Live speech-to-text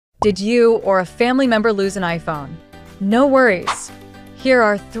Did you or a family member lose an iPhone? No worries. Here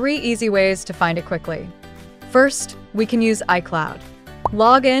are 3 easy ways to find it quickly. First, we can use iCloud.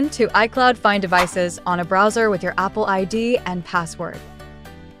 Log in to iCloud Find Devices on a browser with your Apple ID and password.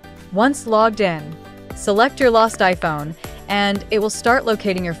 Once logged in, select your lost iPhone and it will start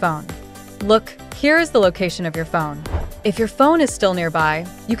locating your phone. Look, here is the location of your phone. If your phone is still nearby,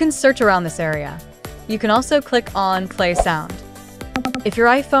 you can search around this area. You can also click on Play Sound. If your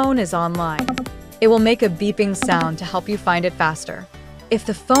iPhone is online, it will make a beeping sound to help you find it faster. If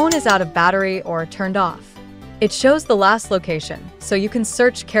the phone is out of battery or turned off, it shows the last location, so you can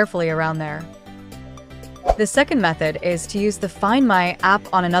search carefully around there. The second method is to use the Find My app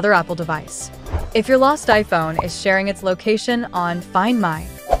on another Apple device. If your lost iPhone is sharing its location on Find My,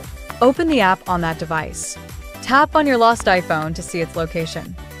 open the app on that device. Tap on your lost iPhone to see its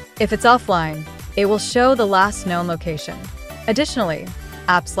location. If it's offline, it will show the last known location. Additionally,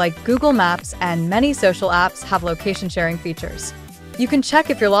 apps like Google Maps and many social apps have location sharing features. You can check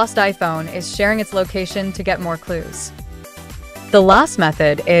if your lost iPhone is sharing its location to get more clues. The last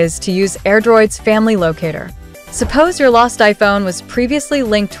method is to use AirDroid's family locator. Suppose your lost iPhone was previously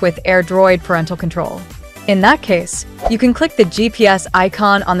linked with AirDroid parental control. In that case, you can click the GPS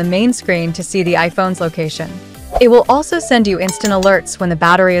icon on the main screen to see the iPhone's location. It will also send you instant alerts when the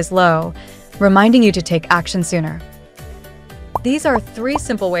battery is low, reminding you to take action sooner. These are 3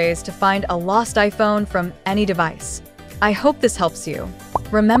 simple ways to find a lost iPhone from any device. I hope this helps you.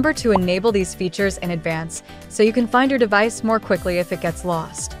 Remember to enable these features in advance so you can find your device more quickly if it gets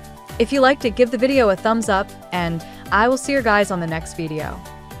lost. If you liked it, give the video a thumbs up, and I will see you guys on the next video.